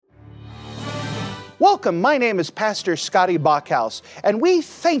Welcome, my name is Pastor Scotty Bachhaus, and we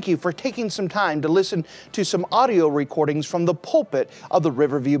thank you for taking some time to listen to some audio recordings from the pulpit of the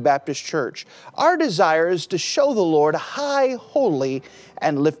Riverview Baptist Church. Our desire is to show the Lord high, holy,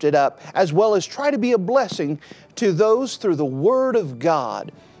 and lifted up, as well as try to be a blessing to those through the Word of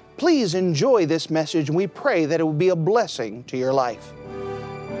God. Please enjoy this message, and we pray that it will be a blessing to your life.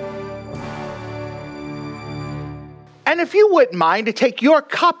 And if you wouldn't mind to take your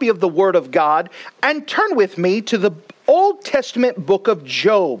copy of the Word of God and turn with me to the Old Testament book of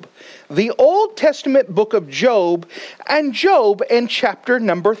Job. The Old Testament book of Job, and Job and chapter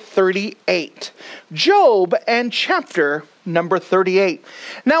number 38. Job and chapter number 38.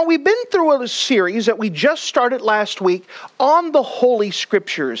 Now, we've been through a series that we just started last week on the Holy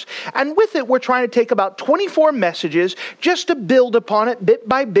Scriptures. And with it, we're trying to take about 24 messages just to build upon it bit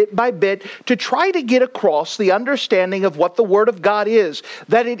by bit by bit to try to get across the understanding of what the Word of God is,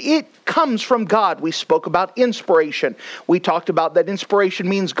 that it comes from God. We spoke about inspiration. We talked about that inspiration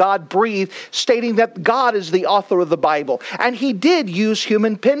means God breathed, stating that God is the author of the Bible. And He did use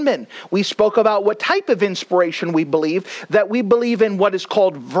human penmen. We spoke about what type of inspiration we believe, that we believe in what is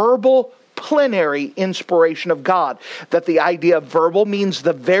called verbal plenary inspiration of God. That the idea of verbal means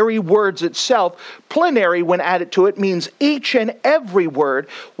the very words itself. Plenary, when added to it, means each and every word.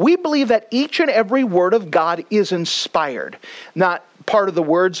 We believe that each and every word of God is inspired. Not part of the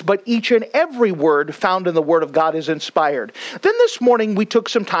words, but each and every word found in the Word of God is inspired. Then this morning we took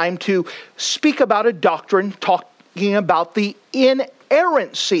some time to speak about a doctrine talking about the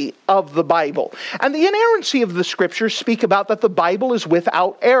inerrancy of the Bible. And the inerrancy of the Scriptures speak about that the Bible is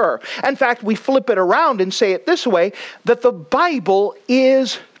without error. In fact, we flip it around and say it this way, that the Bible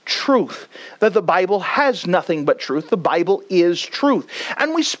is truth. That the Bible has nothing but truth. The Bible is truth.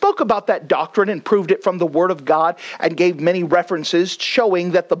 And we spoke about that doctrine and proved it from the Word of God and gave many references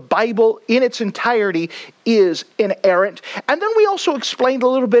showing that the Bible in its entirety is inerrant. And then we also explained a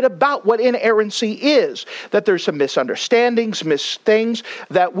little bit about what inerrancy is. That there's some misunderstandings, things,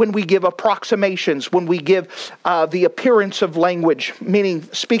 that when we give approximations, when we give the appearance of language, meaning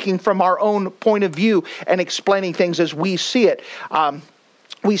speaking from our own point of view and explaining things as we see it,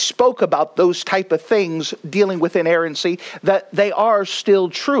 we spoke about those type of things dealing with inerrancy, that they are still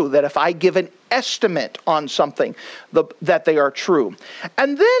true, that if I give an estimate on something, that they are true.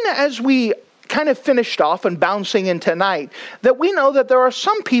 And then as we kind of finished off and bouncing in tonight, that we know that there are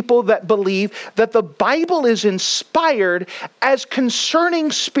some people that believe that the Bible is inspired as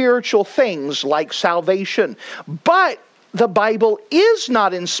concerning spiritual things like salvation, but the Bible is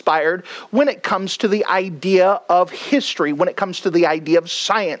not inspired when it comes to the idea of history, when it comes to the idea of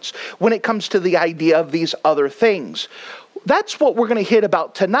science, when it comes to the idea of these other things. That's what we're going to hit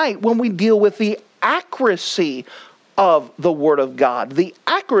about tonight when we deal with the accuracy of the Word of God, the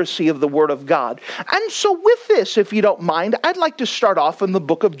accuracy of the Word of God. And so with this, if you don't mind, I'd like to start off in the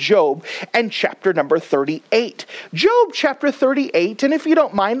book of Job and chapter number 38. Job chapter 38, and if you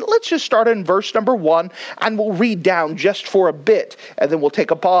don't mind, let's just start in verse number 1, and we'll read down just for a bit, and then we'll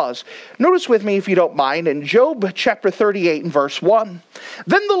take a pause. Notice with me, if you don't mind, in Job chapter 38 and verse 1.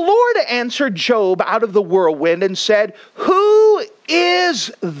 Then the Lord answered Job out of the whirlwind and said, "Who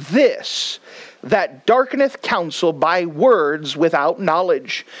is this that darkeneth counsel by words without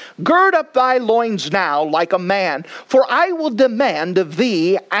knowledge? Gird up thy loins now like a man, for I will demand of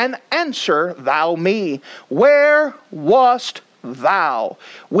thee, and answer thou me. Where wast thou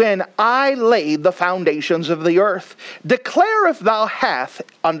when I laid the foundations of the earth? Declare if thou hast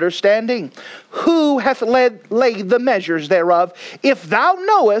understanding. Who hath laid the measures thereof, if thou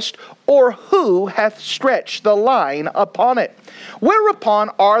knowest, or who hath stretched the line upon it?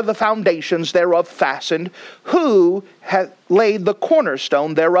 Whereupon are the foundations thereof fastened? Who hath laid the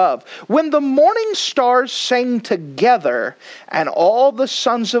cornerstone thereof? When the morning stars sang together, and all the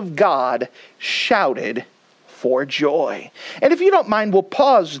sons of God shouted for joy." And if you don't mind, we'll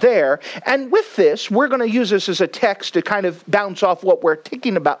pause there. And with this, we're going to use this as a text to kind of bounce off what we're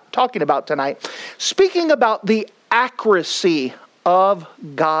talking about tonight. Speaking about the accuracy of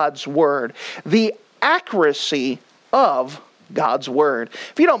God's Word. The accuracy of God's Word.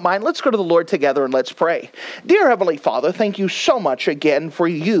 If you don't mind, let's go to the Lord together and let's pray. Dear Heavenly Father, thank you so much again for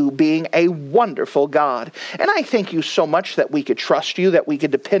you being a wonderful God. And I thank you so much that we could trust you, that we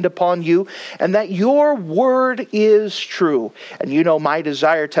could depend upon you, and that your Word is true. And you know, my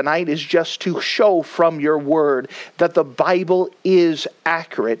desire tonight is just to show from your Word that the Bible is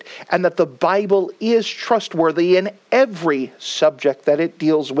accurate and that the Bible is trustworthy in every subject that it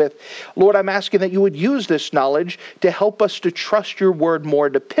deals with. Lord, I'm asking that you would use this knowledge to help us to trust your word more,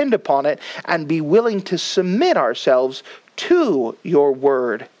 depend upon it, and be willing to submit ourselves to your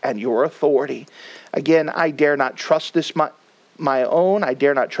word and your authority. Again, I dare not trust this my own. I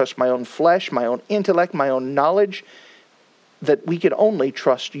dare not trust my own flesh, my own intellect, my own knowledge. That we can only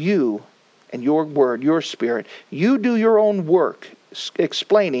trust you and your word, your spirit. You do your own work,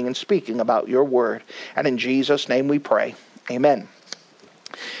 explaining and speaking about your word. And in Jesus' name we pray. Amen.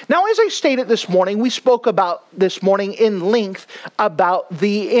 Now, as I stated this morning, we spoke about this morning in length about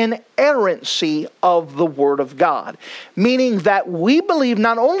the inerrancy of the Word of God. Meaning that we believe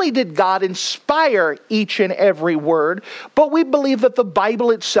not only did God inspire each and every word, but we believe that the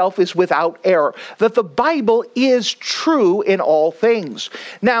Bible itself is without error. That the Bible is true in all things.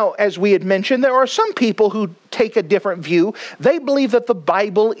 Now, as we had mentioned, there are some people who take a different view. They believe that the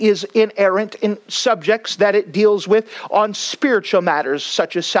Bible is inerrant in subjects that it deals with on spiritual matters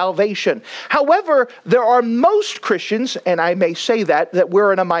such as salvation. However, there are most Christians, and I may say that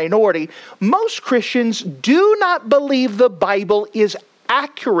we're in a minority, most Christians do not believe the Bible is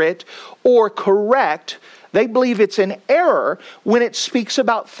accurate or correct. They believe it's an error when it speaks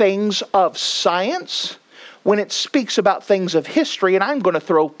about things of science, when it speaks about things of history, and I'm going to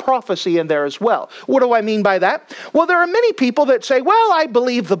throw prophecy in there as well. What do I mean by that? Well, there are many people that say, well, I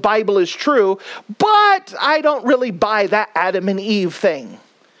believe the Bible is true, but I don't really buy that Adam and Eve thing.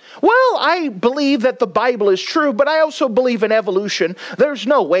 Well, I believe that the Bible is true, but I also believe in evolution. There's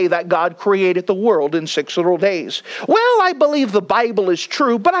no way that God created the world in 6 little days. Well, I believe the Bible is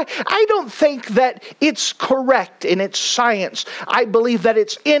true, but I don't think that it's correct in its science. I believe that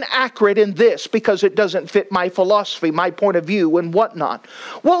it's inaccurate in this because it doesn't fit my philosophy, my point of view, and whatnot.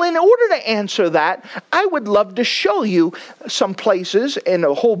 Well, in order to answer that, I would love to show you some places, and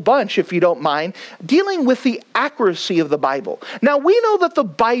a whole bunch if you don't mind, dealing with the accuracy of the Bible. Now, we know that the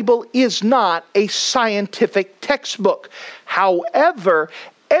Bible is not a scientific textbook. However,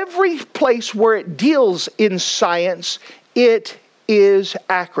 every place where it deals in science, it is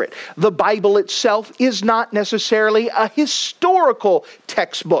accurate. The Bible itself is not necessarily a historical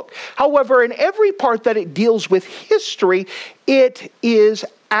textbook. However, in every part that it deals with history, it is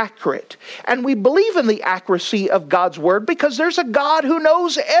accurate. And we believe in the accuracy of God's word because there's a God who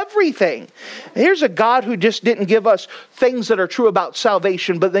knows everything. Here's a God who just didn't give us things that are true about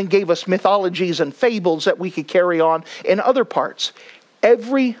salvation, but then gave us mythologies and fables that we could carry on in other parts.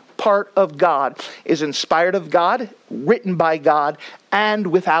 Every part of God is inspired of God, written by God, and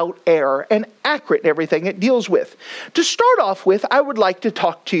without error, and accurate in everything it deals with. To start off with, I would like to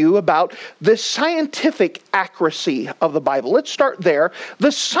talk to you about the scientific accuracy of the Bible. Let's start there.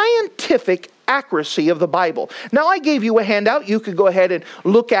 The scientific accuracy of the Bible. Now, I gave you a handout. You could go ahead and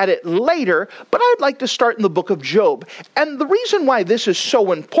look at it later, but I'd like to start in the book of Job. And the reason why this is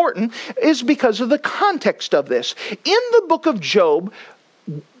so important is because of the context of this. In the book of Job,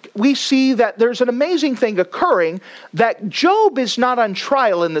 we see that there's an amazing thing occurring, that Job is not on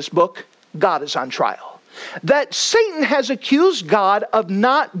trial in this book, God is on trial. That Satan has accused God of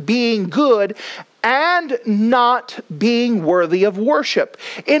not being good and not being worthy of worship.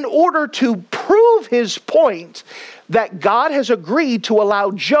 In order to prove his point, that God has agreed to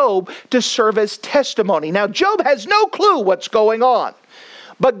allow Job to serve as testimony. Now, Job has no clue what's going on,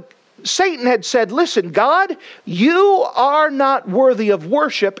 but Satan had said, listen, God, you are not worthy of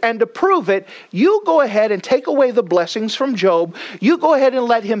worship, and to prove it, you go ahead and take away the blessings from Job. You go ahead and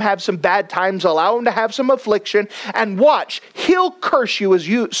let him have some bad times, allow him to have some affliction, and watch, he'll curse you as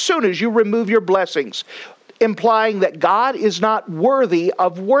soon as you remove your blessings. Implying that God is not worthy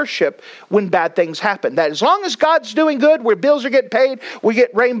of worship when bad things happen. That as long as God's doing good, where bills are getting paid, we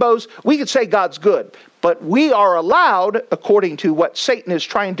get rainbows, we can say God's good. But we are allowed, according to what Satan is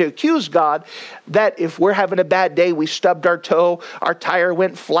trying to accuse God, that if we're having a bad day, we stubbed our toe, our tire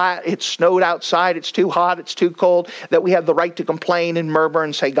went flat, it snowed outside, it's too hot, it's too cold, that we have the right to complain and murmur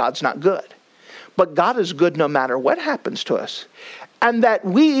and say God's not good. But God is good no matter what happens to us. And that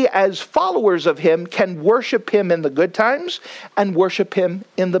we, as followers of him, can worship him in the good times and worship him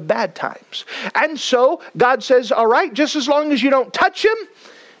in the bad times. And so God says, all right, just as long as you don't touch him,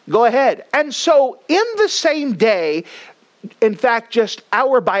 go ahead. And so in the same day, in fact, just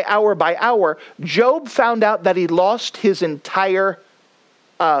hour by hour by hour, Job found out that he lost his entire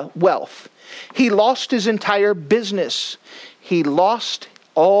wealth. He lost his entire business. He lost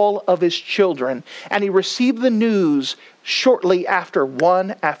all of his children. And he received the news shortly after,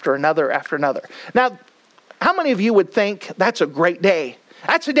 one after another after another. Now, how many of you would think that's a great day?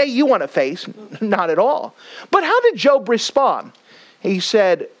 That's a day you want to face. Not at all. But how did Job respond? He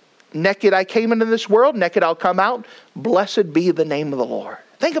said, naked I came into this world, naked I'll come out. Blessed be the name of the Lord.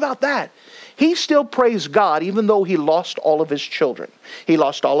 Think about that. He still praised God even though he lost all of his children. He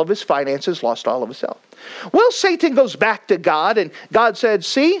lost all of his finances, lost all of his health. Well, Satan goes back to God, and God said,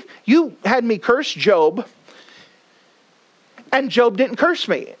 see, you had me curse Job, and Job didn't curse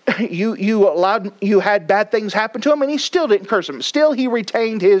me. You had bad things happen to him, and he still didn't curse him. Still, he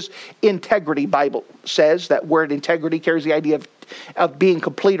retained his integrity. Bible says that word integrity carries the idea of being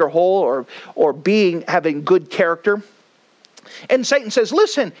complete or whole, or having good character. And Satan says,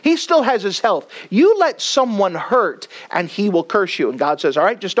 listen, he still has his health. You let someone hurt and he will curse you. And God says, all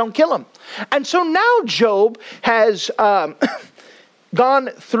right, just don't kill him. And so now Job has gone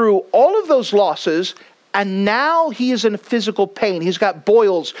through all of those losses, and now he is in physical pain. He's got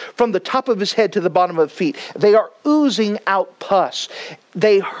boils from the top of his head to the bottom of his feet. They are oozing out pus.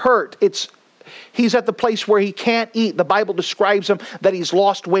 They hurt. He's at the place where he can't eat. The Bible describes him that he's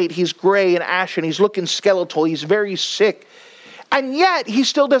lost weight. He's gray and ashen. He's looking skeletal. He's very sick. And yet, he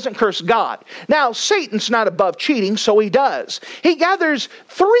still doesn't curse God. Now, Satan's not above cheating, so he does. He gathers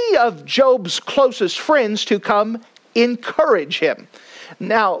 3 of Job's closest friends to come encourage him.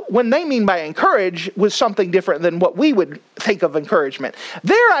 Now, when they mean by encourage was something different than what we would think of encouragement.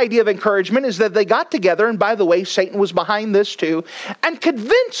 Their idea of encouragement is that they got together, and by the way, Satan was behind this too, and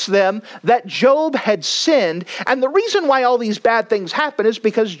convinced them that Job had sinned. And the reason why all these bad things happen is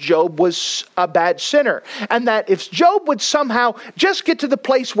because Job was a bad sinner. And that if Job would somehow just get to the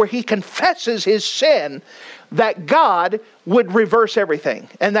place where he confesses his sin, that God would reverse everything,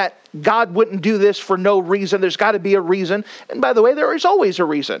 and that God wouldn't do this for no reason. There's got to be a reason. And by the way, there is always a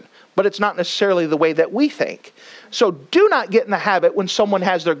reason, but it's not necessarily the way that we think. So do not get in the habit when someone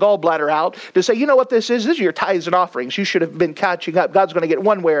has their gallbladder out to say, you know what this is? This is your tithes and offerings. You should have been catching up. God's going to get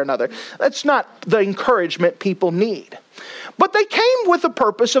one way or another. That's not the encouragement people need. But they came with the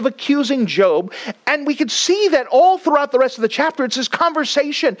purpose of accusing Job, and we could see that all throughout the rest of the chapter. It's this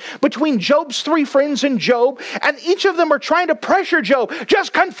conversation between Job's 3 friends and Job, and each of them are trying to pressure Job.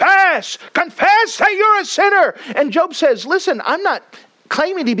 Just confess that you're a sinner. And Job says, listen, I'm not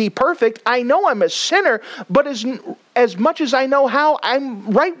claiming to be perfect. I know I'm a sinner, but as much as I know how,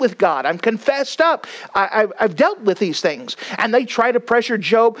 I'm right with God. I'm confessed up. I've dealt with these things. And they try to pressure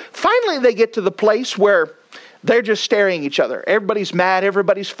Job. Finally, they get to the place where they're just staring at each other. Everybody's mad.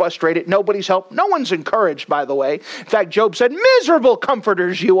 Everybody's frustrated. Nobody's helped. No one's encouraged, by the way. In fact, Job said, miserable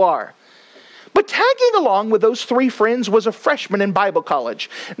comforters you are. But tagging along with those 3 friends was a freshman in Bible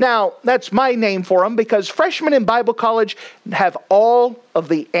college. Now, that's my name for them because freshmen in Bible college have all of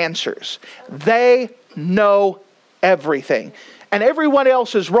the answers. They know everything. And everyone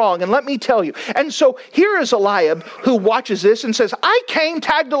else is wrong. And let me tell you. And so here is Eliab who watches this and says, I came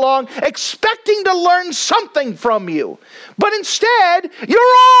tagged along expecting to learn something from you. But instead, you're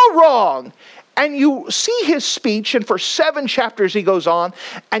all wrong. And you see his speech, and for 7 chapters he goes on,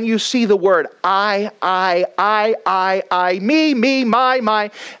 and you see the word I, me,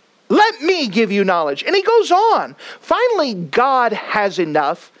 my. Let me give you knowledge. And he goes on. Finally, God has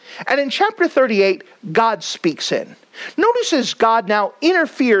enough. And in chapter 38, God speaks in. Notice as God now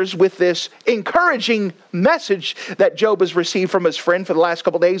interferes with this encouraging message that Job has received from his friend for the last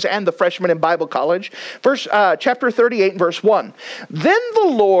couple of days and the freshman in Bible college. Chapter 38, verse 1. Then the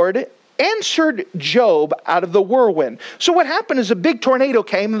Lord answered Job out of the whirlwind. So what happened is a big tornado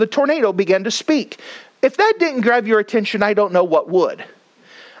came and the tornado began to speak. If that didn't grab your attention, I don't know what would.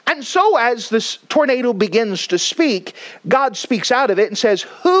 And so as this tornado begins to speak, God speaks out of it and says,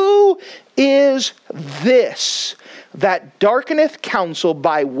 who is this that darkeneth counsel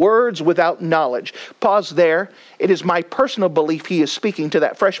by words without knowledge? Pause there. It is my personal belief he is speaking to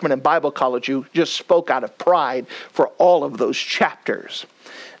that freshman in Bible college who just spoke out of pride for all of those chapters.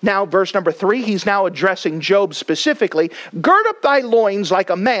 Now, verse number 3, he's now addressing Job specifically. Gird up thy loins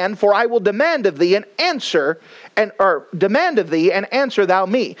like a man, for I will demand of thee and answer thou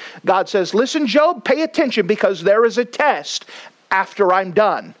me. God says, listen, Job, pay attention because there is a test after I'm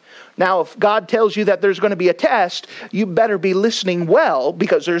done. Now, if God tells you that there's going to be a test, you better be listening well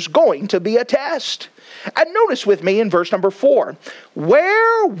because there's going to be a test. And notice with me in verse number 4,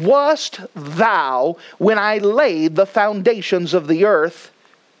 where wast thou when I laid the foundations of the earth? ?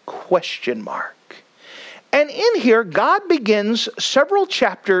 And in here, God begins several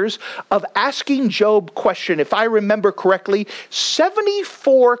chapters of asking Job questions. If I remember correctly,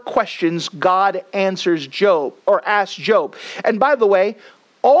 74 questions God answers Job, or asks Job. And by the way,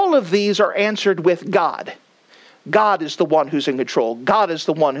 all of these are answered with God. God is the one who's in control. God is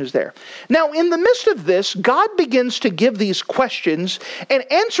the one who's there. Now, in the midst of this, God begins to give these questions and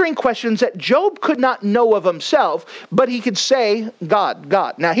answering questions that Job could not know of himself, but he could say, God,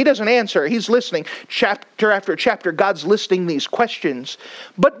 God. Now, he doesn't answer. He's listening. Chapter after chapter, God's listing these questions.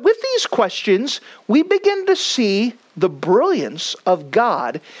 But with these questions, we begin to see the brilliance of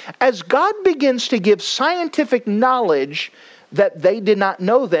God as God begins to give scientific knowledge that they did not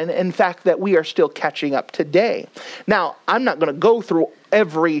know then, in fact, that we are still catching up today. Now, I'm not going to go through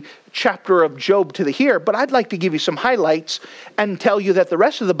every chapter of Job to the here, but I'd like to give you some highlights and tell you that the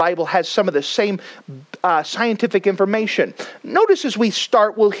rest of the Bible has some of the same scientific information. Notice as we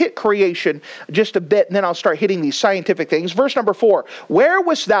start, we'll hit creation just a bit, and then I'll start hitting these scientific things. Verse number 4, where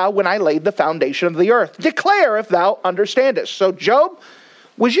wast thou when I laid the foundation of the earth? Declare if thou understandest. So Job,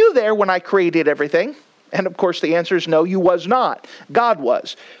 was you there when I created everything? And of course the answer is no, you was not. God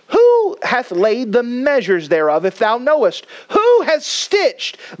was. Who hath laid the measures thereof, if thou knowest? Who hath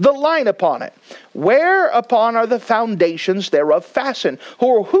stitched the line upon it? Whereupon are the foundations thereof fastened?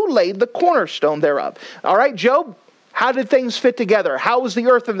 Who laid the cornerstone thereof? All right, Job, how did things fit together? How was the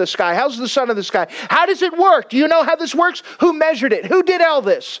earth in the sky? How's the sun in the sky? How does it work? Do you know how this works? Who measured it? Who did all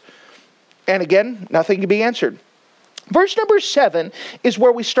this? And again, nothing can be answered. Verse number 7 is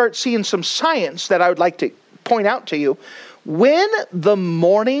where we start seeing some science that I would like to point out to you. When the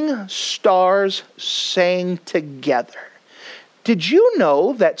morning stars sang together. Did you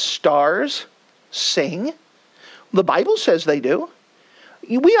know that stars sing? The Bible says they do.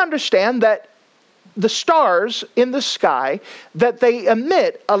 We understand that the stars in the sky, that they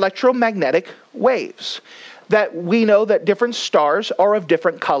emit electromagnetic waves. That we know that different stars are of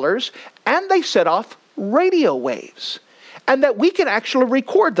different colors, and they set off radio waves, and that we can actually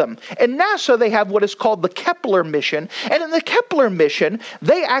record them. In NASA, they have what is called the Kepler mission, and in the Kepler mission,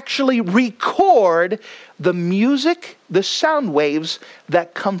 they actually record the music, the sound waves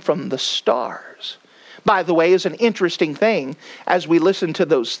that come from the stars. By the way, is an interesting thing as we listen to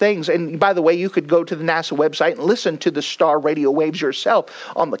those things. And by the way, you could go to the NASA website and listen to the star radio waves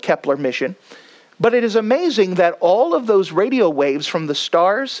yourself on the Kepler mission. But it is amazing that all of those radio waves from the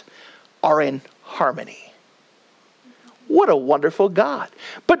stars are in harmony. What a wonderful God.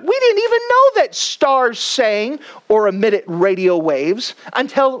 But we didn't even know that stars sang or emitted radio waves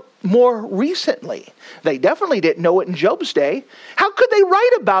until more recently. They definitely didn't know it in Job's day. How could they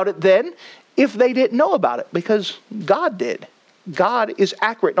write about it then if they didn't know about it? Because God did. God is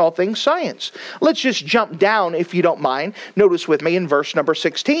accurate in all things science. Let's just jump down, if you don't mind. Notice with me in verse number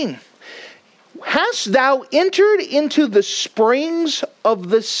 16. Hast thou entered into the springs of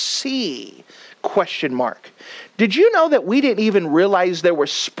the sea? ? Did you know that we didn't even realize there were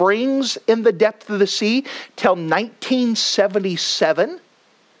springs in the depth of the sea till 1977?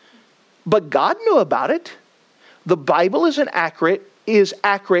 But God knew about it. The Bible is accurate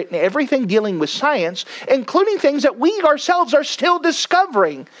in everything dealing with science, including things that we ourselves are still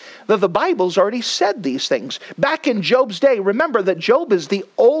discovering. That the Bible's already said these things. Back in Job's day, remember that Job is the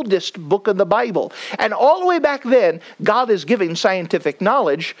oldest book of the Bible. And all the way back then, God is giving scientific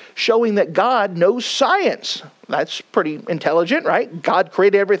knowledge, showing that God knows science. That's pretty intelligent, right? God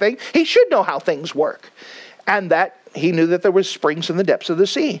created everything. He should know how things work. And that he knew that there was springs in the depths of the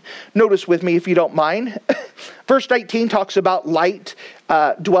sea. Notice with me, if you don't mind, verse 19 talks about light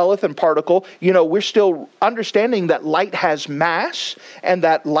dwelleth in particle. You know, we're still understanding that light has mass and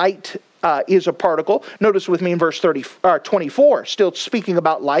that light is a particle. Notice with me in verse 24, still speaking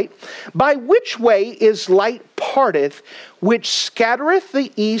about light. By which way is light parteth, which scattereth the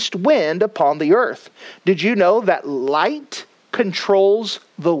east wind upon the earth? Did you know that light controls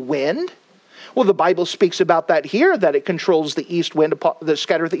the wind? Well, the Bible speaks about that here, that it controls the east wind, that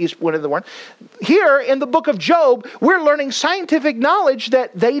scattereth the east wind of the wind. Here in the book of Job, we're learning scientific knowledge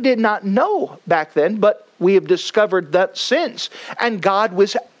that they did not know back then, but we have discovered that since. And God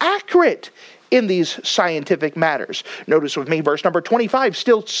was accurate in these scientific matters. Notice with me verse number 25,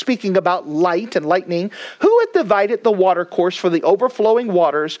 still speaking about light and lightning. Who hath divided the water course for the overflowing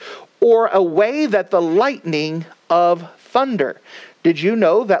waters, or a way that the lightning of thunder? Did you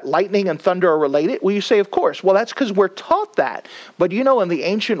know that lightning and thunder are related? Well, you say, of course. Well, that's because we're taught that. But you know, in the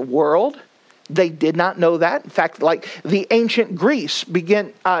ancient world, they did not know that. In fact, like the ancient Greece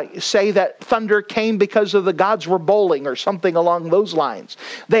say that thunder came because of the gods were bowling or something along those lines.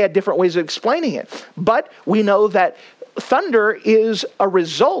 They had different ways of explaining it. But we know that thunder is a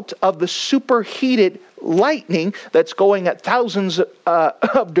result of the superheated lightning that's going at thousands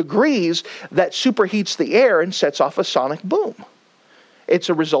of degrees that superheats the air and sets off a sonic boom. It's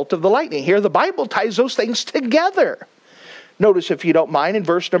a result of the lightning. Here the Bible ties those things together. Notice, if you don't mind, in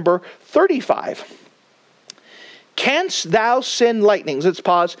verse number 35. Canst thou send lightnings? Let's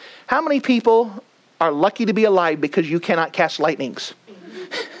pause. How many people are lucky to be alive because you cannot cast lightnings?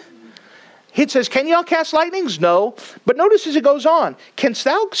 It says, can y'all cast lightnings? No. But notice as it goes on, canst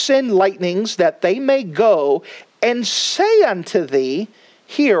thou send lightnings that they may go and say unto thee,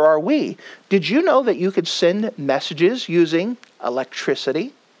 here are we. Did you know that you could send messages using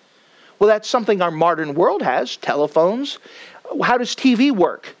electricity? Well, that's something our modern world has, telephones. How does TV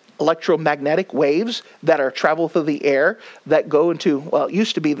work? Electromagnetic waves that are travel through the air that go into, well, it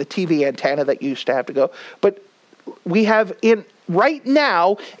used to be the TV antenna that used to have to go. But we have right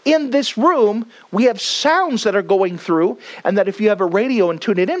now in this room, we have sounds that are going through, and that if you have a radio and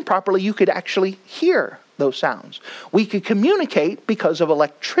tune it in properly, you could actually hear those sounds. We could communicate because of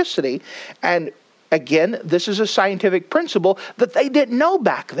electricity. And again, this is a scientific principle that they didn't know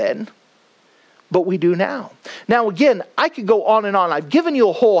back then, but we do now. Now again, I could go on and on. I've given you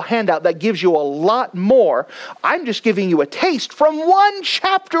a whole handout that gives you a lot more. I'm just giving you a taste from one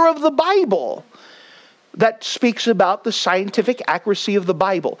chapter of the Bible that speaks about the scientific accuracy of the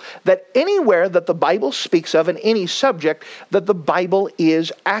Bible. That anywhere that the Bible speaks of in any subject, that the Bible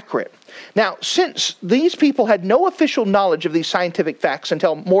is accurate. Now, since these people had no official knowledge of these scientific facts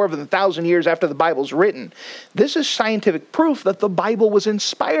until more than 1,000 years after the Bible's written, this is scientific proof that the Bible was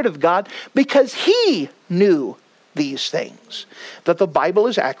inspired of God because He knew these things, that the Bible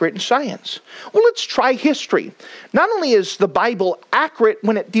is accurate in science. Well, let's try history. Not only is the Bible accurate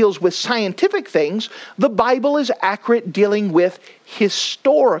when it deals with scientific things, the Bible is accurate dealing with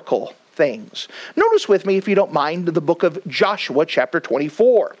historical things. Notice with me, if you don't mind, the book of Joshua, chapter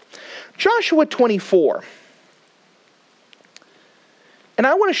 24. Joshua 24. And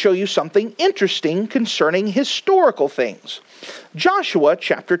I want to show you something interesting concerning historical things. Joshua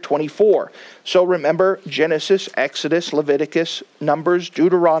chapter 24. So remember Genesis, Exodus, Leviticus, Numbers,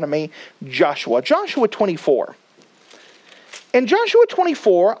 Deuteronomy, Joshua. Joshua 24. In Joshua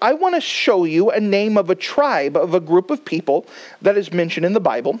 24, I want to show you a name of a tribe, of a group of people that is mentioned in the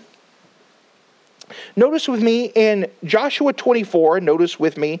Bible. Notice with me in Joshua 24, notice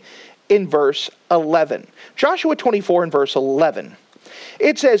with me in verse 11. Joshua 24 and verse 11.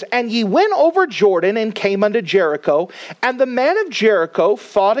 It says, and ye went over Jordan and came unto Jericho, and the man of Jericho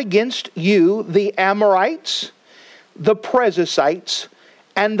fought against you, the Amorites, the Perizzites,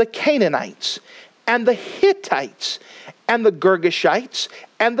 and the Canaanites, and the Hittites, and the Girgashites,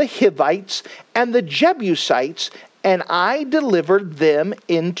 and the Hivites, and the Jebusites, and I delivered them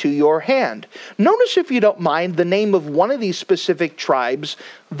into your hand. Notice, if you don't mind, the name of one of these specific tribes,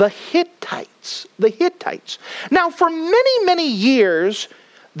 the Hittites. The Hittites. Now, for many, many years,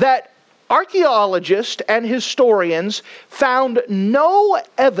 that archaeologists and historians found no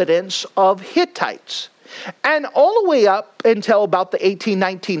evidence of Hittites. And all the way up until about the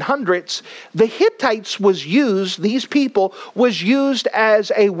 1900s, the Hittites was used, these people, was used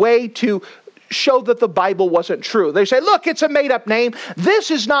as a way to show that the Bible wasn't true. They say, look, it's a made-up name.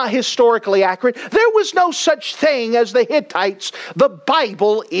 This is not historically accurate. There was no such thing as the Hittites. The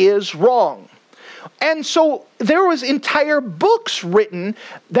Bible is wrong. And so there was entire books written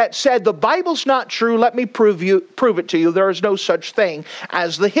that said the Bible's not true. Let me prove it to you. There is no such thing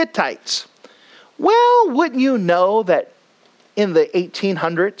as the Hittites. Well, wouldn't you know that in the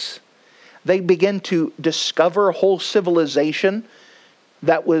 1800s, they began to discover a whole civilization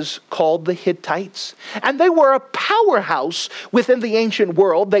that was called the Hittites. And they were a powerhouse within the ancient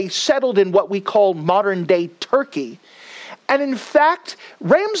world. They settled in what we call modern-day Turkey. And in fact,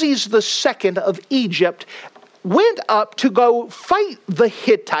 Ramses II of Egypt went up to go fight the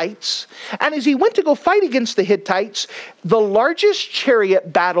Hittites. And as he went to go fight against the Hittites, the largest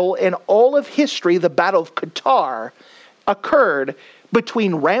chariot battle in all of history, the Battle of Qatar, occurred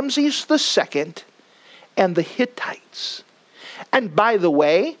between Ramses II and the Hittites. And by the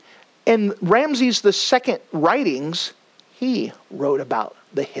way, in Ramses II writings, he wrote about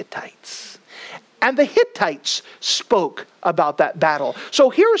the Hittites. And the Hittites spoke about that battle. So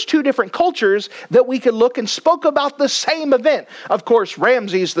here's two different cultures that we could look and spoke about the same event. Of course,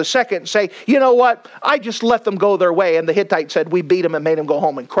 Ramses II say, you know what, I just let them go their way. And the Hittites said, we beat them and made them go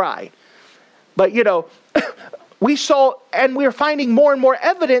home and cry. But you know, we saw, and we're finding more and more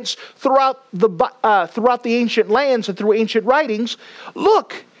evidence throughout the ancient lands and through ancient writings.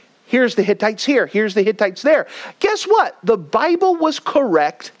 Look, here's the Hittites here, here's the Hittites there. Guess what? The Bible was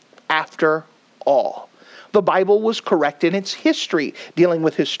correct after all. The Bible was correct in its history, dealing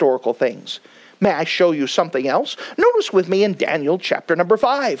with historical things. May I show you something else? Notice with me in Daniel chapter number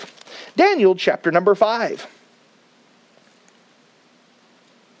 5. Daniel chapter number 5.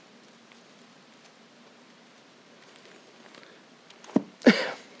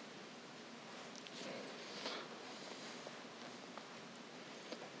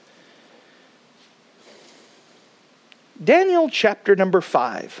 Daniel chapter number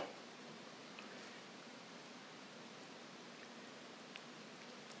 5.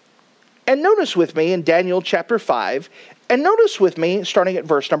 And notice with me in Daniel chapter 5, and notice with me starting at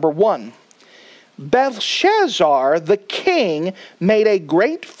verse number 1. Belshazzar the king made a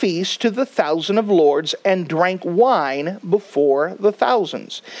great feast to the 1,000 of lords and drank wine before the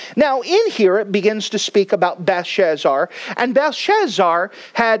thousands. Now in here it begins to speak about Belshazzar, and Belshazzar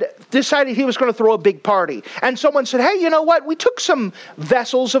had decided he was going to throw a big party. And someone said, hey, you know what? We took some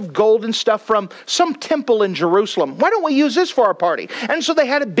vessels of gold and stuff from some temple in Jerusalem. Why don't we use this for our party? And so they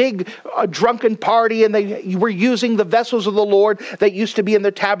had a big drunken party, and they were using the vessels of the Lord that used to be in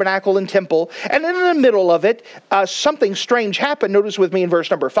the tabernacle and temple. And in the middle of it, something strange happened. Notice with me in verse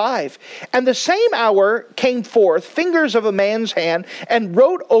number 5. And the same hour came forth fingers of a man's hand and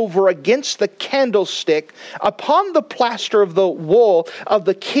wrote over against the candlestick upon the plaster of the wall of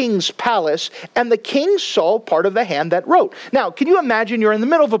the king's palace. And the king saw part of the hand that wrote. Now, can you imagine you're in the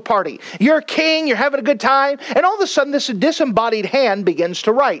middle of a party? You're a king, you're having a good time, and all of a sudden this disembodied hand begins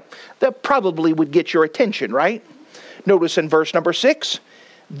to write. That probably would get your attention, right? Notice in verse number 6.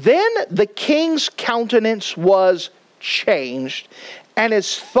 Then the king's countenance was changed, and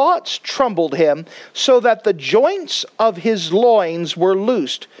his thoughts troubled him, so that the joints of his loins were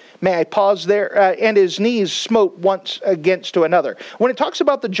loosed. May I pause there? And his knees smote once against to another. When it talks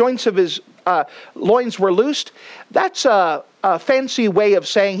about the joints of his loins were loosed, that's a fancy way of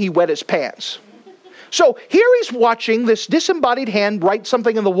saying he wet his pants. So here he's watching this disembodied hand write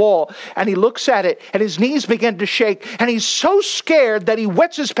something in the wall, and he looks at it, and his knees begin to shake, and he's so scared that he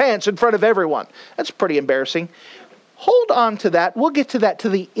wets his pants in front of everyone. That's pretty embarrassing. Hold on to that. We'll get to that to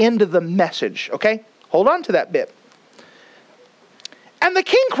the end of the message, okay? Hold on to that bit. And the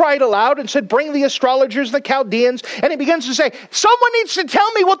king cried aloud and said, bring the astrologers, the Chaldeans. And he begins to say, someone needs to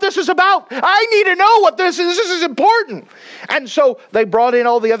tell me what this is about. I need to know what this is. This is important. And so they brought in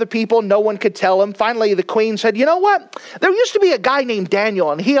all the other people. No one could tell him. Finally, the queen said, you know what? There used to be a guy named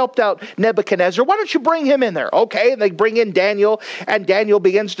Daniel, and he helped out Nebuchadnezzar. Why don't you bring him in there? Okay, and they bring in Daniel, and Daniel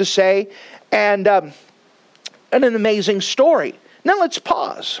begins to say, and an amazing story. Now let's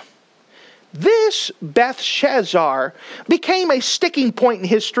pause. This Belshazzar became a sticking point in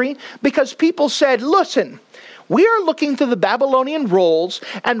history because people said, listen, we are looking through the Babylonian rolls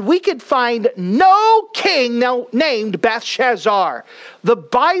and we could find no king now named Belshazzar. The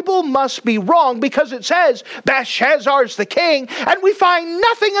Bible must be wrong because it says Belshazzar's the king and we find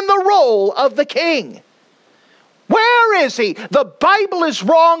nothing in the roll of the king. Where is he? The Bible is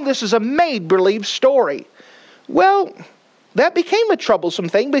wrong. This is a made-believe story. Well, that became a troublesome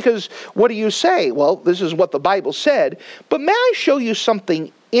thing because what do you say? Well, this is what the Bible said. But may I show you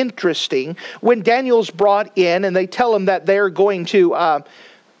something interesting? When Daniel's brought in and they tell him that they're going to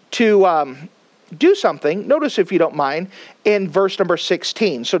do something. Notice, if you don't mind, in verse number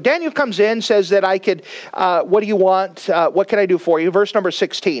 16. So Daniel comes in, says that I could, what do you want? What can I do for you? Verse number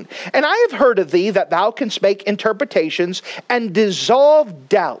 16. And I have heard of thee that thou canst make interpretations and dissolve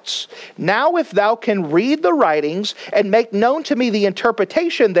doubts. Now if thou can read the writings and make known to me the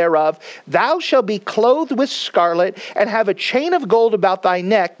interpretation thereof, thou shalt be clothed with scarlet and have a chain of gold about thy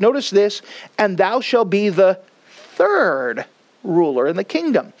neck. Notice this, and thou shalt be the third ruler in the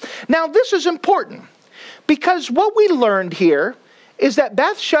kingdom. Now this is important because what we learned here is that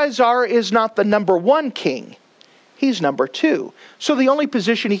Belshazzar is not the number one king. He's number two. So the only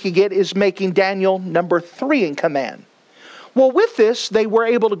position he could get is making Daniel number 3 in command. Well, with this, they were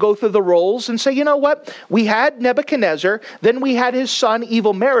able to go through the rolls and say, you know what? We had Nebuchadnezzar, then we had his son,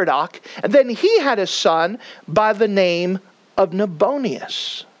 Evil Merodach, and then he had a son by the name of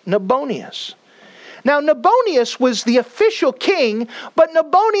Nabonius. Now, Nabonius was the official king, but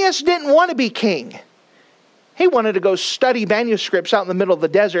Nabonius didn't want to be king. He wanted to go study manuscripts out in the middle of the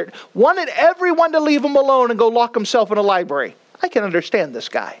desert, wanted everyone to leave him alone and go lock himself in a library. I can understand this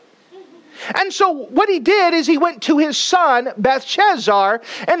guy. And so what he did is he went to his son, Belshazzar,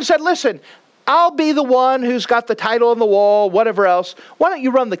 and said, listen, I'll be the one who's got the title on the wall, whatever else. Why don't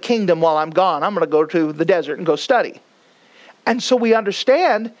you run the kingdom while I'm gone? I'm going to go to the desert and go study. And so we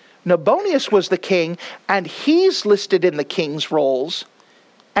understand Nabonius was the king, and he's listed in the king's rolls,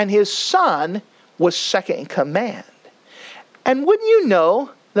 and his son was second in command. And wouldn't you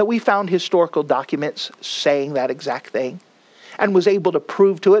know that we found historical documents saying that exact thing, and was able to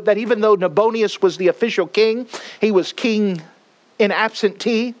prove to it that even though Nabonius was the official king, he was king in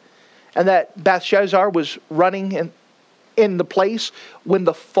absentee, and that Belshazzar was running in the place when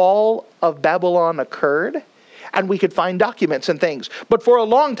the fall of Babylon occurred? And we could find documents and things. But for a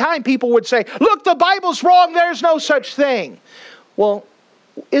long time, people would say, look, the Bible's wrong. There's no such thing. Well,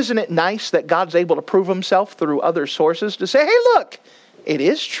 isn't it nice that God's able to prove himself through other sources to say, hey, look, it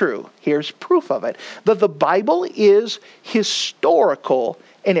is true. Here's proof of it. That the Bible is historical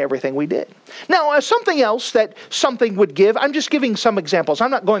in everything we did. Now, something else that something would give, I'm just giving some examples. I'm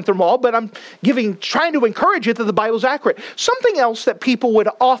not going through them all, but I'm trying to encourage you that the Bible's accurate. Something else that people would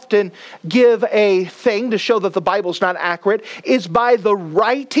often give a thing to show that the Bible's not accurate is by the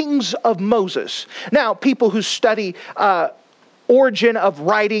writings of Moses. Now, people who study origin of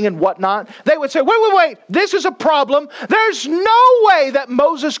writing and whatnot, they would say, wait, this is a problem. There's no way that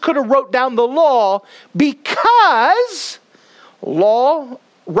Moses could have wrote down the law because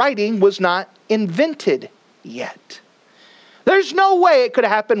writing was not invented yet. There's no way it could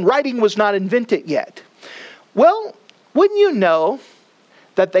have happened. Writing was not invented yet. Well, wouldn't you know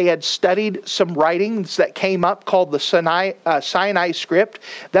that they had studied some writings that came up called the Sinai script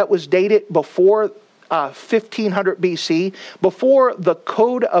that was dated before 1500 BC, before the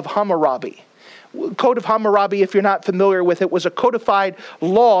Code of Hammurabi. Code of Hammurabi, if you're not familiar with it, was a codified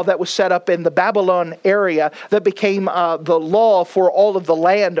law that was set up in the Babylon area that became the law for all of the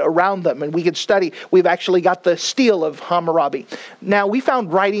land around them. And we could study, we've actually got the stele of Hammurabi. Now, we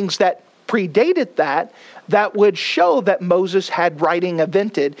found writings that predated that would show that Moses had writing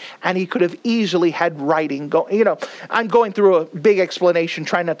invented, and he could have easily had writing go. I'm going through a big explanation,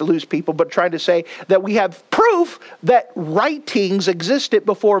 trying not to lose people, but trying to say that we have proof that writings existed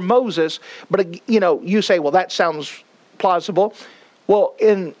before Moses. But you say, well, that sounds plausible. Well,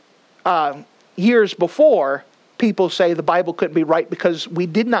 in years before, people say the Bible couldn't be right because we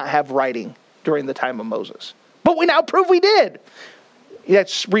did not have writing during the time of Moses. But we now prove we did.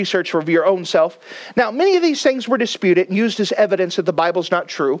 That's research for your own self. Now, many of these things were disputed and used as evidence that the Bible's not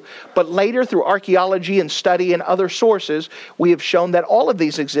true. But later, through archaeology and study and other sources, we have shown that all of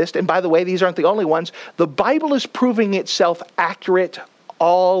these exist. And by the way, these aren't the only ones. The Bible is proving itself accurate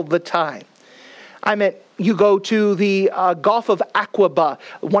all the time. You go to the Gulf of Aqaba,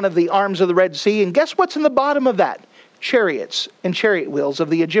 one of the arms of the Red Sea, and guess what's in the bottom of that? Chariots and chariot wheels of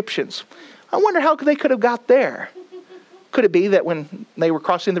the Egyptians. I wonder how they could have got there. Could it be that when they were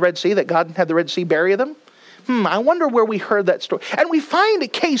crossing the Red Sea, that God had the Red Sea bury them? I wonder where we heard that story. And we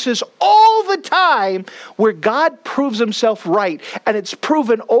find cases all the time where God proves himself right, and it's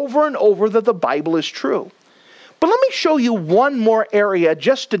proven over and over that the Bible is true. But let me show you one more area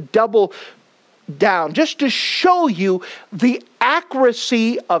just to double down, just to show you the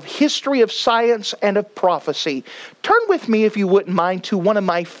accuracy of history of science and of prophecy. Turn with me, if you wouldn't mind, to one of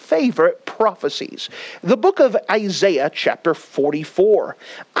my favorite prophecies. The book of Isaiah, chapter 44.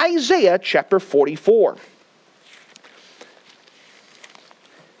 Isaiah, chapter 44.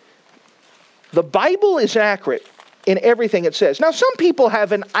 The Bible is accurate in everything it says. Now, some people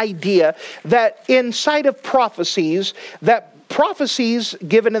have an idea that inside of prophecies, that prophecies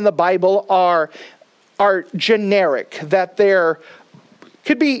given in the Bible are generic, that they're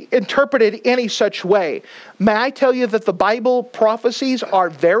could be interpreted any such way. May I tell you that the Bible prophecies are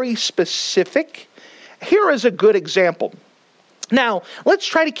very specific? Here is a good example. Now, let's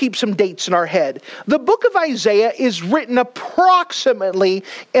try to keep some dates in our head. The book of Isaiah is written approximately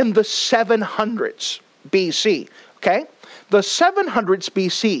in the 700s BC, okay? The 700s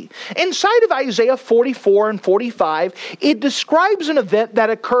BC. Inside of Isaiah 44 and 45, it describes an event that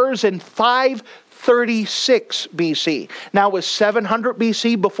occurs in 536 BC. Now, was 700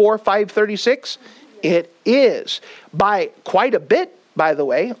 BC before 536? It is. By quite a bit, by the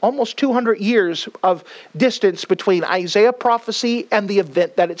way, almost 200 years of distance between Isaiah prophecy and the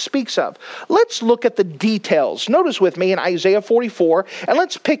event that it speaks of. Let's look at the details. Notice with me in Isaiah 44, and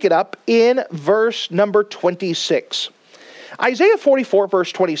let's pick it up in verse number 26. Isaiah 44,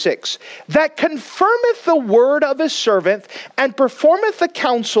 verse 26, that confirmeth the word of his servant, and performeth the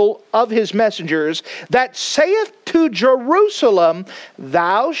counsel of his messengers, that saith to Jerusalem,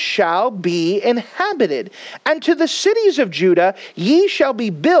 thou shalt be inhabited, and to the cities of Judah, ye shall be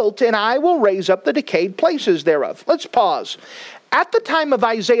built, and I will raise up the decayed places thereof. Let's pause. At the time of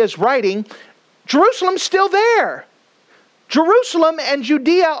Isaiah's writing, Jerusalem's still there. Jerusalem and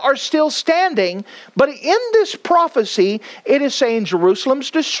Judea are still standing, but in this prophecy, it is saying Jerusalem's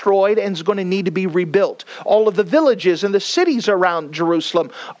destroyed and is going to need to be rebuilt. All of the villages and the cities around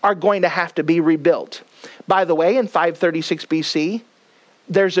Jerusalem are going to have to be rebuilt. By the way, in 536 BC,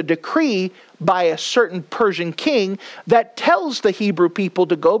 there's a decree by a certain Persian king that tells the Hebrew people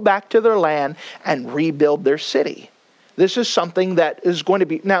to go back to their land and rebuild their city. This is something that is going to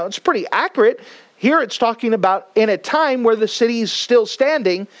be, now it's pretty accurate. Here it's talking about in a time where the city is still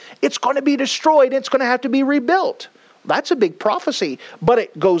standing, it's going to be destroyed, it's going to have to be rebuilt. That's a big prophecy, but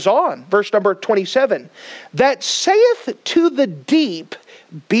it goes on. Verse number 27, that saith to the deep,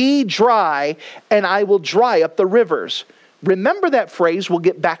 be dry, and I will dry up the rivers. Remember that phrase. We'll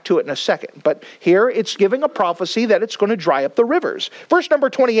get back to it in a second. But here it's giving a prophecy that it's going to dry up the rivers. Verse number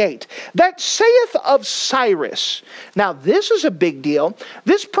 28. That saith of Cyrus. Now this is a big deal.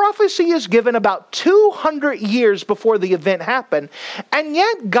 This prophecy is given about 200 years before the event happened. And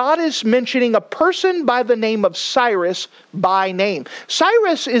yet God is mentioning a person by the name of Cyrus by name.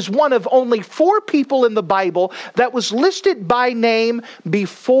 Cyrus is one of only 4 people in the Bible that was listed by name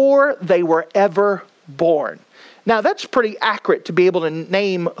before they were ever born. Now, that's pretty accurate to be able to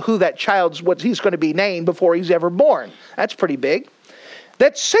name who that child's, what he's going to be named before he's ever born. That's pretty big.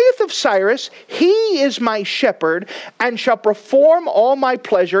 That saith of Cyrus, he is my shepherd, and shall perform all my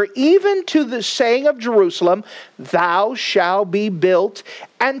pleasure, even to the saying of Jerusalem, thou shalt be built,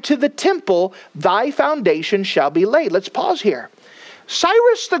 and to the temple, thy foundation shall be laid. Let's pause here.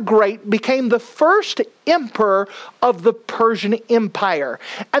 Cyrus the Great became the first emperor of the Persian Empire.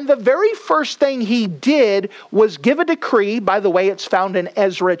 And the very first thing he did was give a decree, by the way, it's found in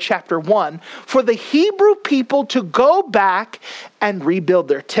Ezra chapter 1, for the Hebrew people to go back and rebuild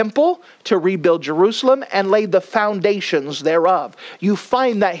their temple, to rebuild Jerusalem, and lay the foundations thereof. You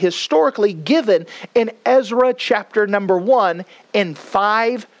find that historically given in Ezra chapter number 1 in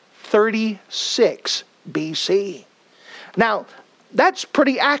 536 BC. Now, that's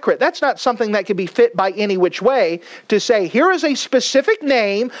pretty accurate. That's not something that can be fit by any which way to say, here is a specific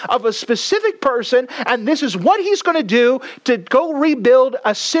name of a specific person, and this is what he's going to do to go rebuild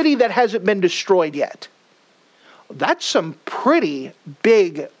a city that hasn't been destroyed yet. That's some pretty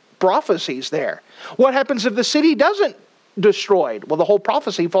big prophecies there. What happens if the city doesn't destroyed? Well, the whole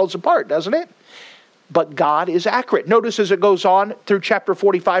prophecy falls apart, doesn't it? But God is accurate. Notice as it goes on through chapter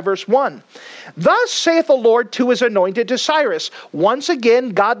 45, verse 1. Thus saith the Lord to his anointed, to Cyrus. Once again,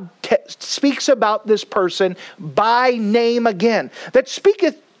 God speaks about this person by name again. That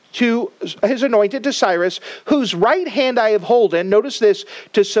speaketh to his anointed, to Cyrus, whose right hand I have holden. Notice this,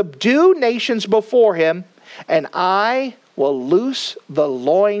 to subdue nations before him, and I will loose the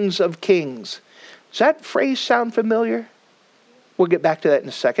loins of kings. Does that phrase sound familiar? We'll get back to that in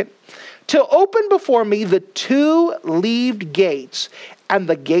a second. To open before me the 2-leaved gates, and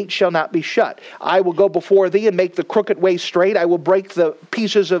the gate shall not be shut. I will go before thee and make the crooked way straight. I will break the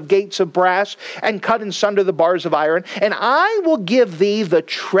pieces of gates of brass and cut in sunder the bars of iron. And I will give thee the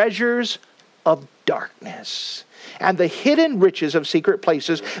treasures of darkness and the hidden riches of secret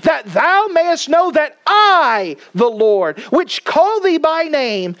places, that thou mayest know that I, the Lord, which call thee by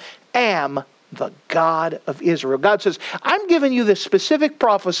name, am the God of Israel. God says, I'm giving you this specific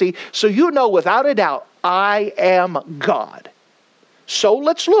prophecy so you know without a doubt, I am God. So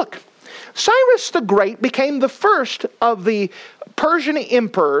let's look. Cyrus the Great became the first of the Persian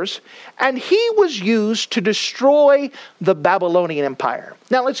emperors, and he was used to destroy the Babylonian Empire.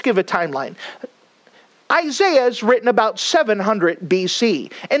 Now let's give a timeline. Isaiah is written about 700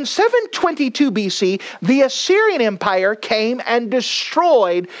 BC. In 722 BC, the Assyrian Empire came and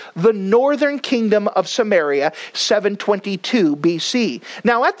destroyed the northern kingdom of Samaria, 722 BC.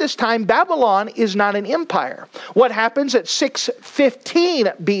 Now at this time, Babylon is not an empire. What happens at 615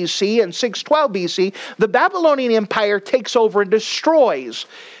 BC and 612 BC, the Babylonian Empire takes over and destroys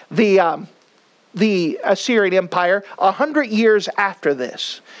the Assyrian Empire 100 years after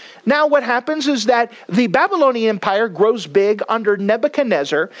this. Now what happens is that the Babylonian Empire grows big under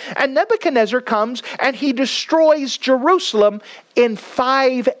Nebuchadnezzar, and Nebuchadnezzar comes and he destroys Jerusalem in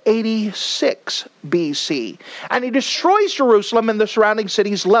 586 BC. And he destroys Jerusalem and the surrounding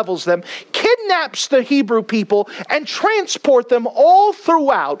cities, levels them, kidnaps the Hebrew people, and transport them all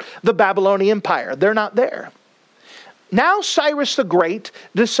throughout the Babylonian Empire. They're not there. Now Cyrus the Great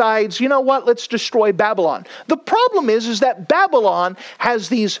decides, you know what, let's destroy Babylon. The problem is that Babylon has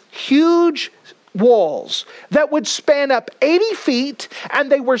these huge walls that would span up 80 feet, and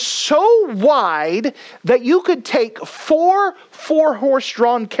they were so wide that you could take four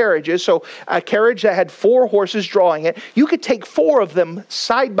horse-drawn carriages, so a carriage that had 4 horses drawing it, you could take 4 of them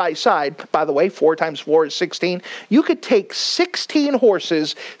side by side. By the way, 4 times 4 is 16. You could take 16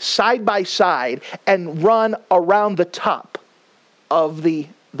 horses side by side and run around the top of the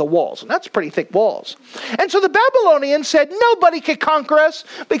walls. And that's pretty thick walls. And so the Babylonians said, nobody could conquer us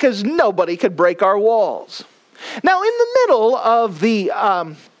because nobody could break our walls. Now in the middle of the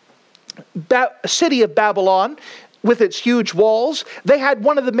city of Babylon, with its huge walls, they had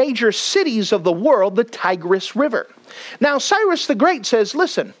one of the major cities of the world, the Tigris River. Now Cyrus the Great says,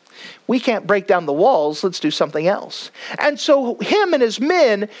 listen, We can't break down the walls. Let's do something else. And so him and his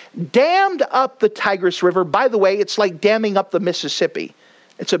men dammed up the Tigris River. By the way, it's like damming up the Mississippi.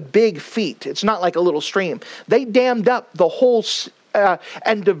 It's a big feat. It's not like a little stream. They dammed up the whole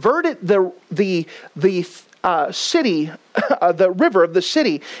and diverted the city, the river of the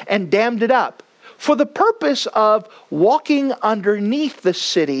city, and dammed it up for the purpose of walking underneath the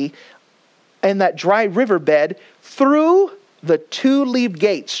city in that dry riverbed through the two-leaved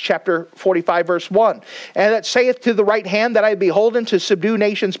gates, chapter 45, verse 1. And that saith to the right hand that I be beholden to subdue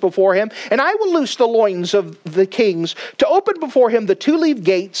nations before him, and I will loose the loins of the kings to open before him the two-leaved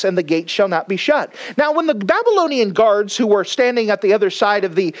gates, and the gates shall not be shut. Now when the Babylonian guards who were standing at the other side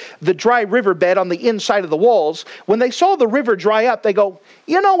of the dry riverbed on the inside of the walls, when they saw the river dry up, they go,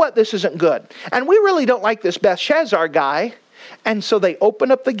 you know what, this isn't good. And we really don't like this Belshazzar guy. And so they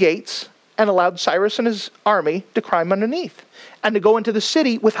opened up the gates and allowed Cyrus and his army to climb underneath and to go into the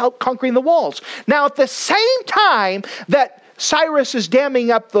city without conquering the walls. Now, at the same time that Cyrus is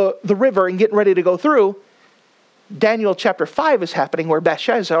damming up the river and getting ready to go through, Daniel chapter 5 is happening where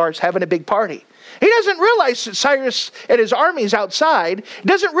Belshazzar is having a big party. He doesn't realize that Cyrus and his army is outside. He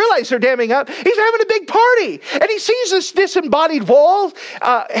doesn't realize they're damming up. He's having a big party. And he sees this disembodied wall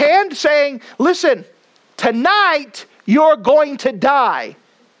hand saying, listen, tonight you're going to die.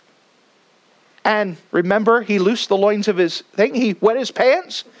 And remember, he loosed the loins of his thing. He wet his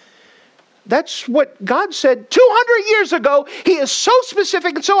pants. That's what God said 200 years ago. He is so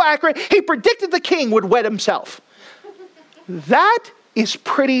specific and so accurate. He predicted the king would wet himself. That is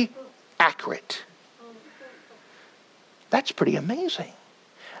pretty accurate. That's pretty amazing.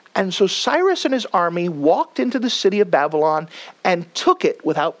 And so Cyrus and his army walked into the city of Babylon and took it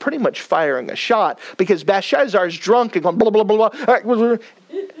without pretty much firing a shot, because Belshazzar is drunk and going blah, blah, blah, blah.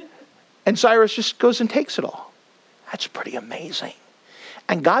 And Cyrus just goes and takes it all. That's pretty amazing.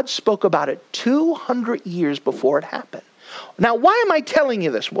 And God spoke about it 200 years before it happened. Now, why am I telling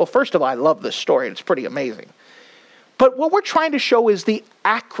you this? Well, first of all, I love this story. It's pretty amazing. But what we're trying to show is the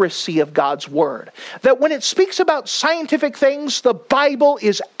accuracy of God's word. That when it speaks about scientific things, the Bible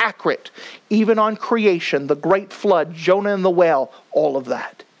is accurate. Even on creation, the great flood, Jonah and the whale, all of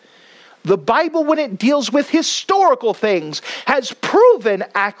that. The Bible, when it deals with historical things, has proven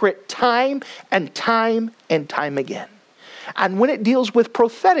accurate time and time and time again. And when it deals with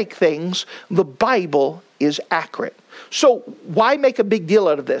prophetic things, the Bible is accurate. So why make a big deal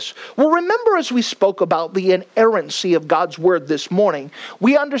out of this? Well, remember, as we spoke about the inerrancy of God's word this morning,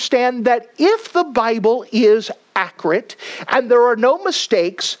 we understand that if the Bible is accurate and there are no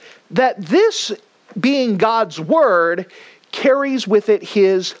mistakes, that this being God's word carries with it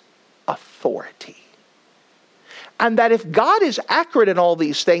his authority. And that if God is accurate in all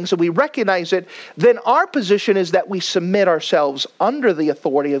these things and we recognize it, then our position is that we submit ourselves under the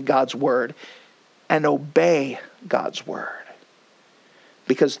authority of God's word and obey God's word.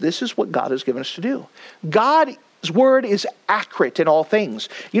 Because this is what God has given us to do. God's word is accurate in all things.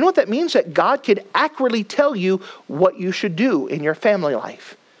 You know what that means? That God can accurately tell you what you should do in your family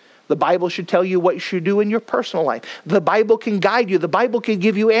life. The Bible should tell you what you should do in your personal life. The Bible can guide you. The Bible can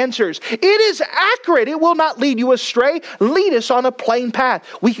give you answers. It is accurate. It will not lead you astray. Lead us on a plain path.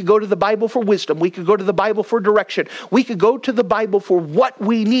 We could go to the Bible for wisdom. We could go to the Bible for direction. We could go to the Bible for what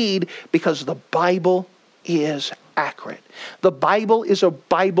we need, because the Bible is accurate. The Bible is a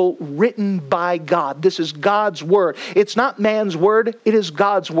Bible written by God. This is God's word. It's not man's word. It is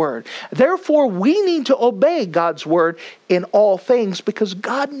God's word. Therefore, we need to obey God's word in all things, because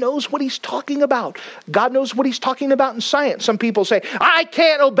God knows what he's talking about. God knows what he's talking about in science. Some people say, I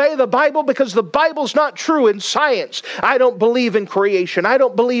can't obey the Bible because the Bible's not true in science. I don't believe in creation. I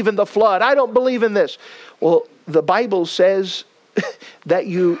don't believe in the flood. I don't believe in this. Well, the Bible says that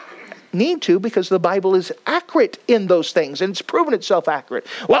you need to, because the Bible is accurate in those things, and it's proven itself accurate.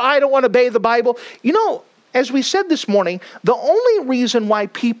 Well, I don't want to obey the Bible. You know, as we said this morning, the only reason why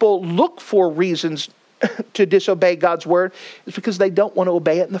people look for reasons to disobey God's word is because they don't want to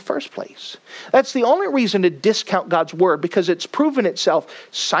obey it in the first place. That's the only reason to discount God's word, because it's proven itself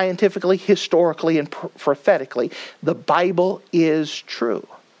scientifically, historically, and prophetically. The Bible is true.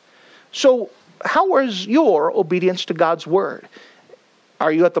 So how is your obedience to God's word?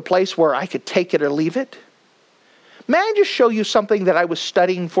 Are you at the place where I could take it or leave it? May I just show you something that I was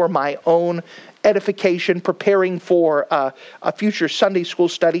studying for my own edification, preparing for a future Sunday school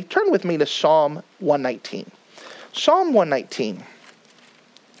study? Turn with me to Psalm 119. Psalm 119.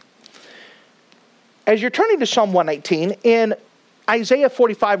 As you're turning to Psalm 119, in Isaiah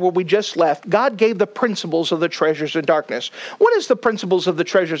 45, where we just left, God gave the principles of the treasures in darkness. What is the principles of the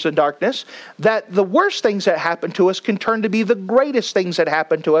treasures in darkness? That the worst things that happen to us can turn to be the greatest things that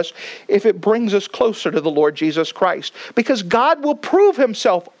happen to us if it brings us closer to the Lord Jesus Christ. Because God will prove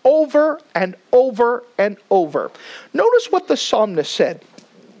himself over and over and over. Notice what the psalmist said.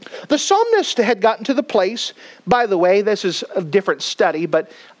 The psalmist had gotten to the place, by the way, this is a different study,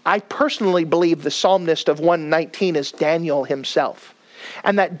 but I personally believe the psalmist of 119 is Daniel himself.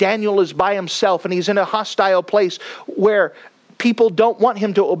 And that Daniel is by himself and he's in a hostile place where people don't want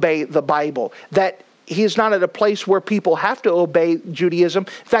him to obey the Bible. That he is not at a place where people have to obey Judaism.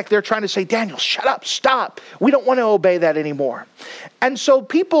 In fact, they're trying to say, Daniel, shut up, stop. We don't want to obey that anymore. And so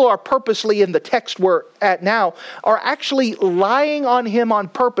people are purposely, in the text we're at now, are actually lying on him on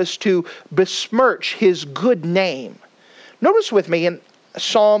purpose to besmirch his good name. Notice with me in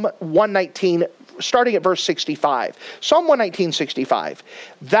Psalm 119, starting at verse 65. Psalm 119, 65.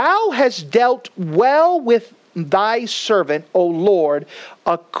 Thou hast dealt well with thy servant, O Lord,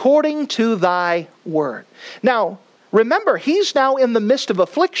 according to thy word. Now, remember, he's now in the midst of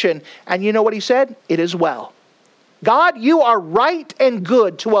affliction, and you know what he said? It is well. God, you are right and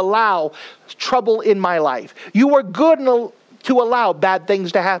good to allow trouble in my life. You are good to allow bad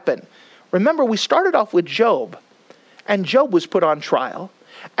things to happen. Remember, we started off with Job, and Job was put on trial.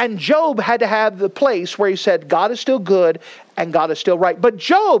 And Job had to have the place where he said, God is still good and God is still right. But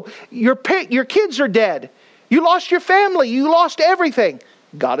Job, your kids are dead. You lost your family. You lost everything.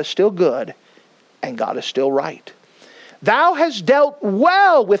 God is still good and God is still right. Thou hast dealt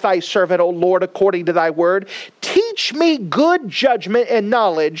well with thy servant, O Lord, according to thy word. Teach me good judgment and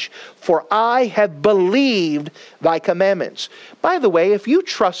knowledge, for I have believed thy commandments. By the way, if you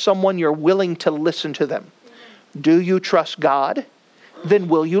trust someone, you're willing to listen to them. Do you trust God? Then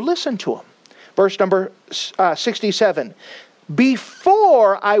will you listen to him? Verse number 67.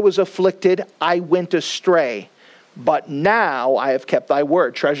 Before I was afflicted, I went astray, but now I have kept thy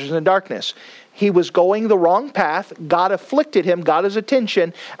word. Treasures in darkness. He was going the wrong path. God afflicted him, got his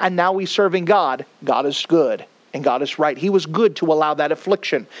attention, and now he's serving God. God is good and God is right. He was good to allow that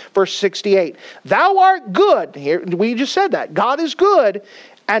affliction. Verse 68. Thou art good. Here we just said that. God is good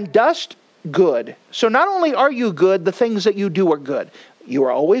and dost good. So not only are you good, the things that you do are good. You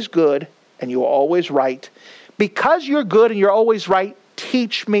are always good and you are always right. Because you're good and you're always right,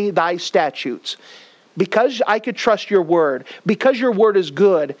 teach me thy statutes. Because I could trust your word, because your word is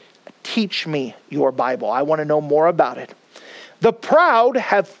good, teach me your Bible. I want to know more about it. The proud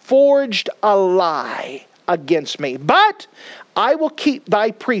have forged a lie against me, but I will keep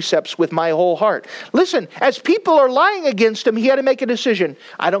thy precepts with my whole heart. Listen, as people are lying against him, he had to make a decision.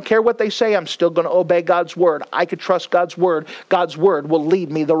 I don't care what they say, I'm still going to obey God's word. I could trust God's word. God's word will lead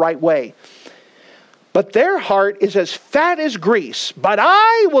me the right way. But their heart is as fat as grease, but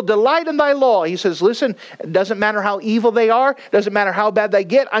I will delight in thy law. He says, listen, it doesn't matter how evil they are, it doesn't matter how bad they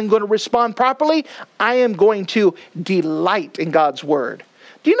get, I'm going to respond properly. I am going to delight in God's word.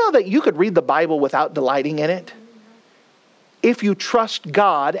 Do you know that you could read the Bible without delighting in it? If you trust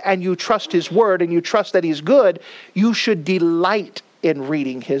God and you trust his word and you trust that he's good, you should delight in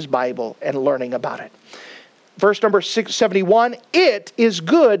reading his Bible and learning about it. Verse number 671, it is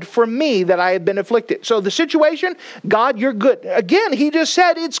good for me that I have been afflicted. So the situation, God, you're good. Again, he just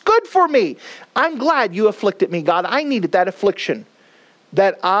said, it's good for me. I'm glad you afflicted me, God. I needed that affliction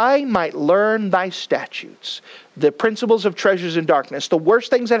that I might learn thy statutes. The principles of treasures in darkness. The worst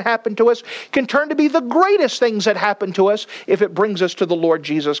things that happen to us can turn to be the greatest things that happen to us if it brings us to the Lord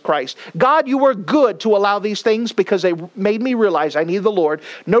Jesus Christ. God, you were good to allow these things because they made me realize I need the Lord.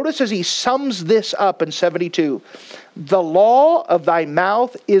 Notice as he sums this up in 72. The law of thy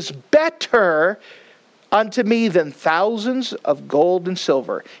mouth is better unto me than thousands of gold and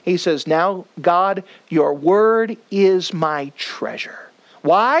silver. He says, now, God, your word is my treasure.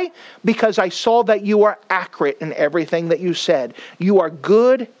 Why? Because I saw that you are accurate in everything that you said. You are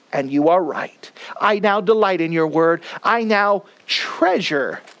good and you are right. I now delight in your word. I now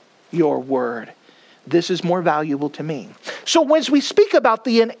treasure your word. This is more valuable to me. So as we speak about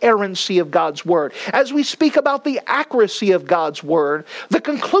the inerrancy of God's word, as we speak about the accuracy of God's word, the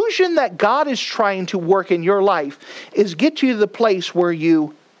conclusion that God is trying to work in your life is get you to the place where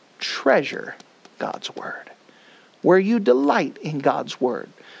you treasure God's word, where you delight in God's word.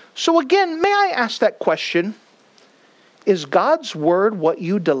 So again, may I ask that question? Is God's word what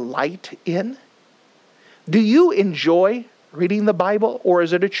you delight in? Do you enjoy reading the Bible, or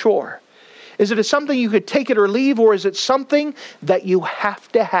is it a chore? Is it something you could take it or leave, or is it something that you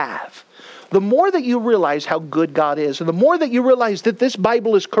have to have? the more that you realize how good God is, and the more that you realize that this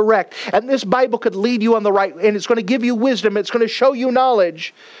Bible is correct, and this Bible could lead you on the right, and it's going to give you wisdom, it's going to show you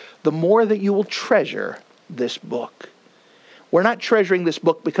knowledge, the more that you will treasure this book. We're not treasuring this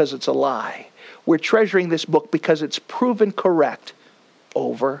book because it's a lie. We're treasuring this book because it's proven correct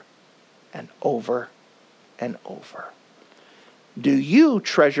over and over and over. Do you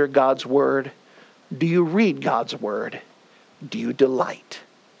treasure God's Word? Do you read God's Word? Do you delight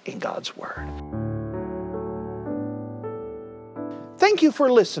in God's Word? Thank you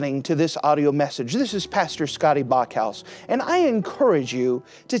for listening to this audio message. This is Pastor Scotty Bachhaus, and I encourage you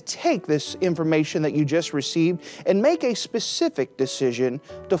to take this information that you just received and make a specific decision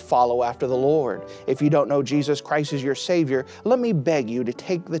to follow after the Lord. If you don't know Jesus Christ as your Savior, let me beg you to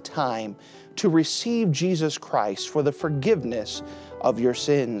take the time to receive Jesus Christ for the forgiveness of your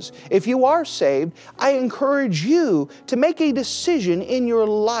sins. If you are saved, I encourage you to make a decision in your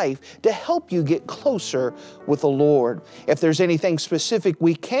life to help you get closer with the Lord. If there's anything specific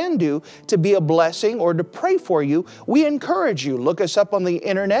we can do to be a blessing or to pray for you, we encourage you. Look us up on the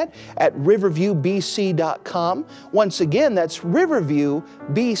internet at riverviewbc.com. Once again, that's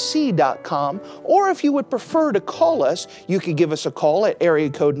riverviewbc.com. Or if you would prefer to call us, you could give us a call at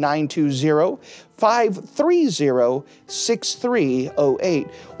area code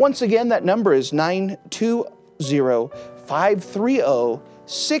 920-530-6308. Once again, that number is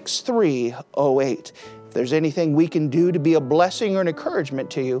 920-530-6308. If there's anything we can do to be a blessing or an encouragement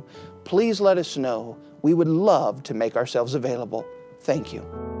to you, please let us know. We would love to make ourselves available. Thank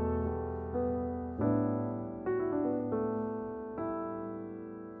you.